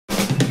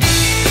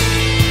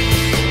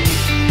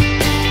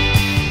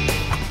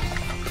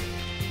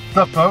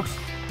What's up, folks?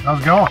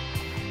 How's it going?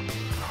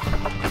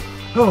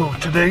 Oh,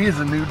 today is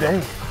a new day.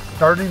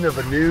 Starting of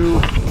a new...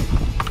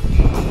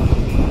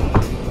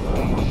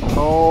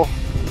 Oh,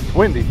 it's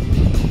windy.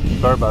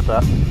 Sorry about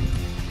that.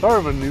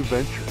 Start of a new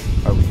venture,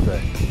 I would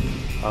say.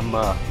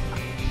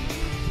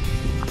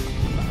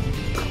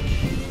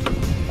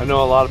 I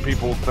know a lot of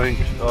people think,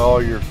 oh,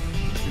 you're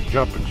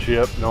jumping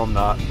ship. No, I'm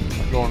not. I'm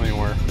not going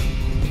anywhere.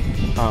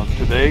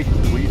 Today,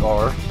 we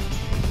are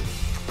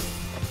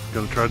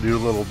going to try to do a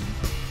little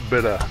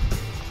bit of,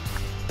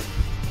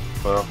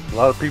 well, a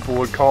lot of people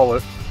would call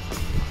it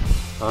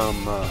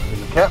in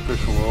the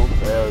catfish world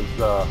as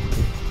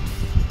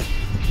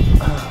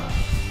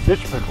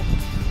ditch pickles.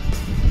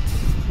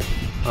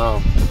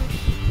 But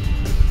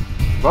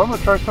I'm going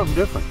to try something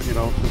different, you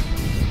know,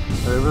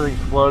 since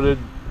everything's flooded.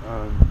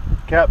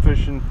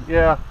 Catfishing,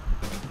 yeah,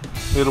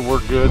 it'll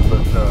work good,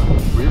 but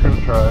we're going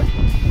to try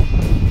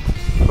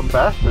some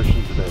bass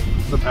fishing today.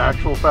 Some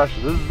actual bass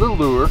fishing. This is the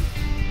lure.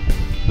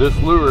 This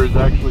lure is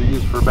actually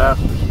used for bass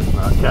fishing,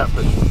 not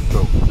catfishing.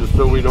 So just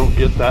so we don't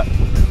get that,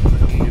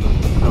 you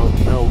know,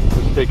 no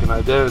mistaken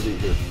identity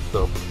here.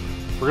 So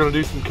we're gonna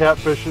do some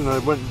catfishing. I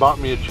went and bought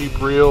me a cheap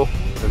reel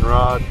and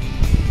rod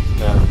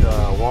at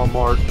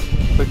Walmart. I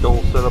think the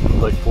whole setup was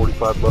like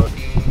 45 bucks.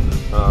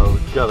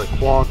 It's got a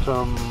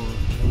Quantum,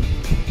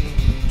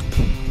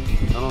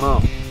 I don't know.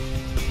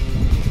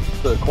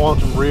 It's a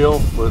Quantum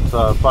reel with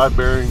 5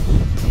 bearings.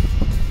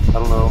 I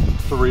don't know.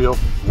 It's a reel.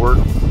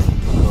 Works.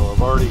 So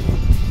I've already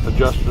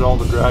adjusted all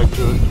the drag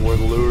to it to where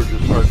the lure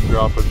just starts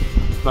dropping.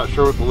 Not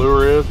sure what the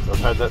lure is. I've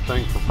had that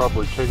thing for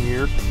probably 10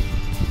 years,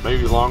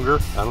 maybe longer.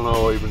 I don't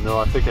know, even know.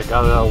 I think I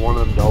got it out of one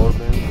of them dollar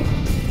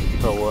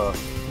bins. So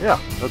yeah,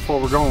 that's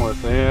what we're going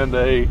with. And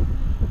a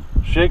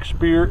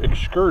Shakespeare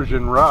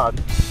excursion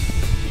rod.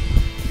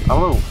 I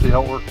don't know, we'll see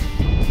how it works.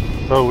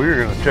 So we're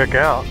gonna check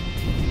out,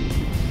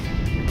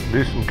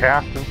 do some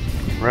casting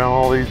around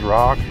all these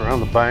rocks, around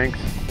the banks,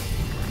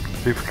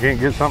 see if we can't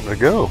get something to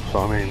go. So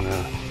I mean,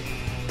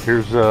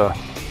 here's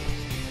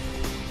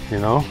you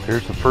know,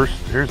 here's the first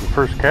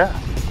cast.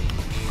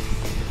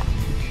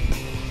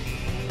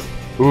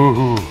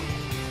 Ooh,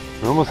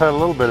 we almost had a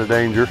little bit of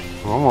danger.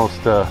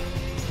 Almost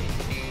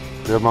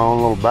did my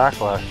own little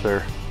backlash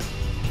there.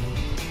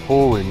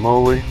 Holy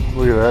moly,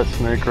 look at that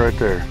snake right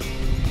there.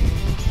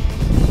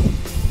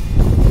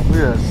 Look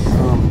at that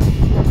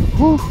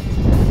whew,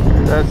 look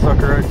at that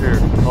sucker right there.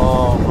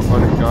 Oh, my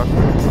buddy Josh is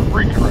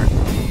freaking right now.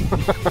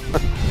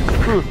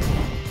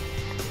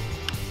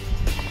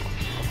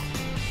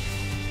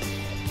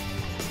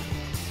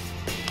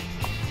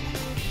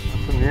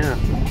 Yeah.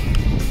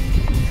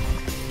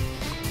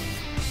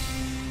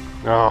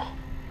 Oh,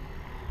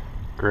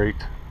 great.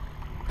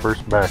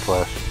 First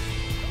backlash.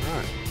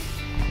 Alright.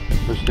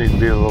 Just need to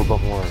be a little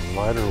bit more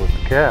lighter with the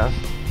cast.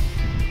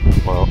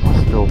 Well,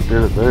 I still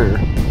did it there.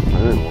 That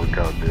didn't work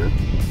out good.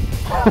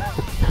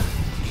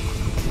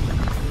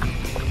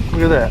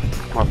 Look at that.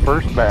 My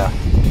first bass.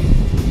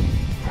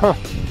 Huh.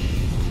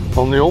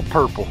 On the old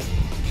purple.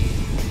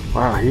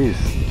 Wow, he's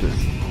just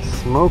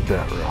smoked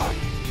that rod.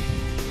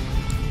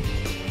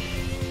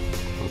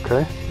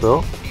 Okay,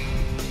 so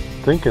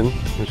thinking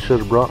I should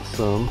have brought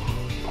some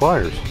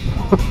pliers.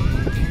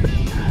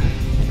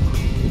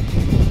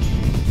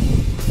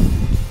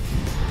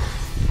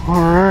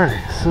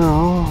 Alright, so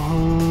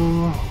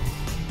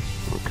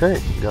okay,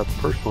 got the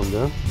first one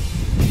done.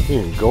 He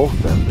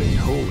engulfed that bait,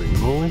 holy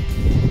moly.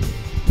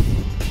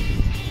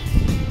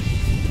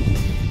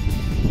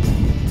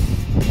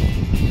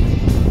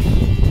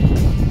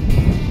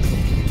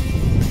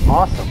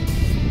 Awesome.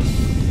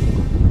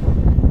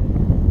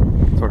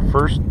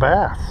 First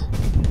bass.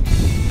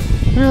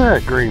 Look at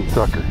that green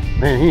sucker.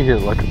 Man, he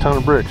hit like a ton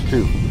of bricks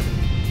too.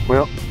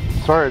 Well,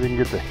 sorry I didn't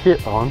get the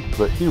hit on,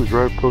 but he was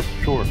right up close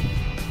to shore.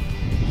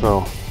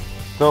 So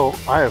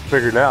I have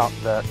figured out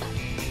that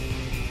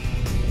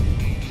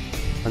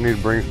I need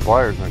to bring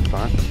pliers next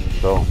time.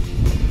 So,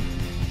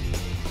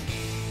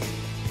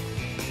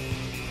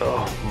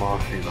 oh,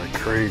 mossy like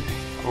crazy.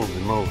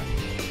 Holy moly.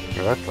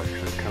 Yeah, that's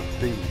actually kind of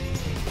seedy.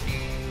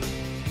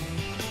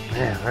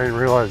 Man, I didn't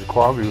realize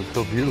Ahquabi was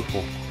so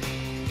beautiful.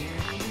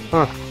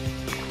 Huh.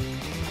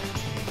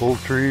 Old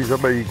trees. I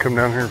bet you come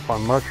down here and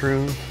find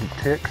mushrooms and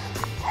ticks.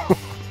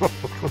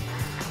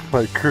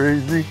 Like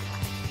crazy.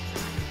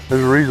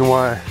 There's a reason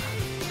why I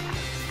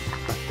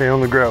stay on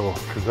the gravel,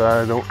 because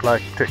I don't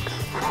like ticks.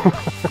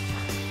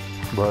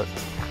 But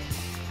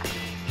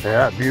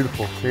yeah,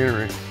 beautiful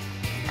scenery.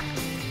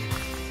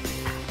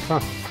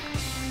 Huh.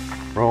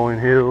 Rolling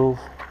hills.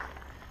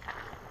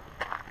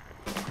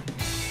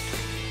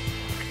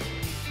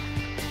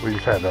 We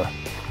just had a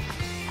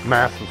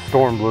massive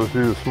storm blow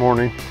through this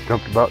morning,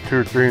 dumped about 2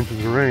 or 3 inches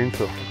of rain.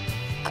 So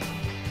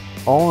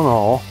all in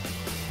all,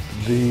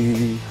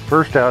 the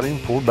first outing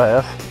for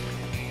bass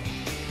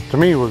to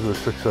me was a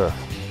success.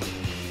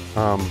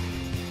 I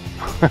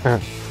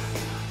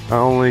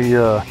only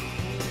had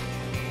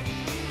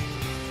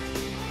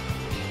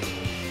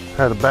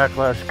a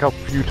backlash a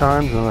few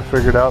times, and I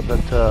figured out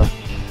that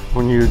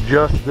when you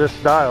adjust this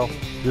dial,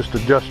 just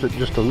adjust it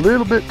just a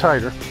little bit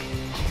tighter,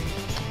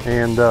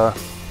 and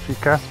she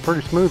casts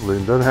pretty smoothly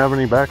and doesn't have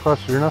any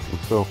backlashes or nothing.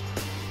 So,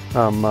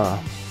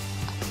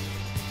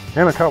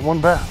 and I caught one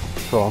bass.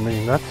 So I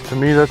mean, to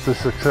me that's a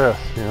success.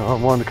 You know, I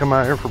wanted to come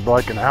out here for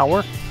like an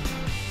hour,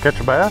 catch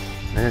a bass,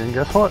 and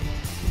guess what?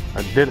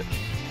 I did it.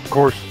 Of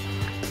course,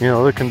 you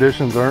know, the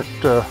conditions aren't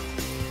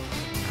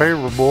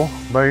favorable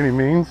by any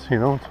means. You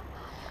know, it's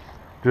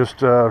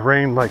just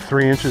rained like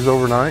 3 inches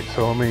overnight.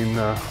 So I mean,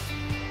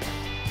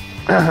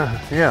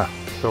 yeah.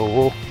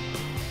 So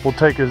we'll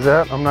take it as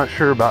that. I'm not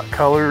sure about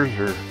colors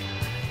or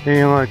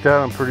anything like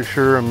that. I'm pretty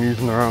sure I'm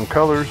using the wrong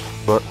colors,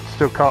 but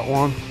still caught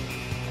one.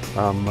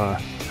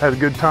 Had a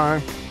good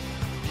time.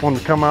 Wanted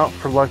to come out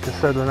for, like I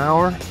said, an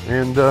hour,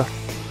 and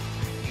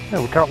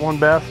yeah, we caught one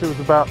bass. It was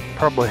about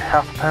probably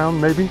half a pound,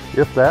 maybe,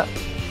 if that.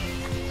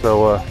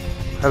 So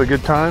had a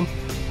good time.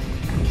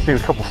 Seen a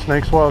couple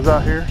snakes while I was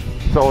out here.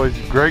 It's always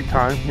a great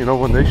time, you know,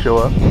 when they show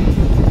up.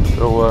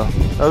 So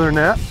other than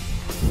that,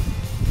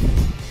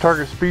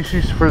 target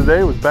species for the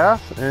day was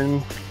bass,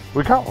 and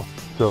we caught one.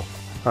 So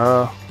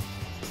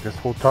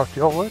guess we'll talk to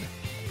y'all later.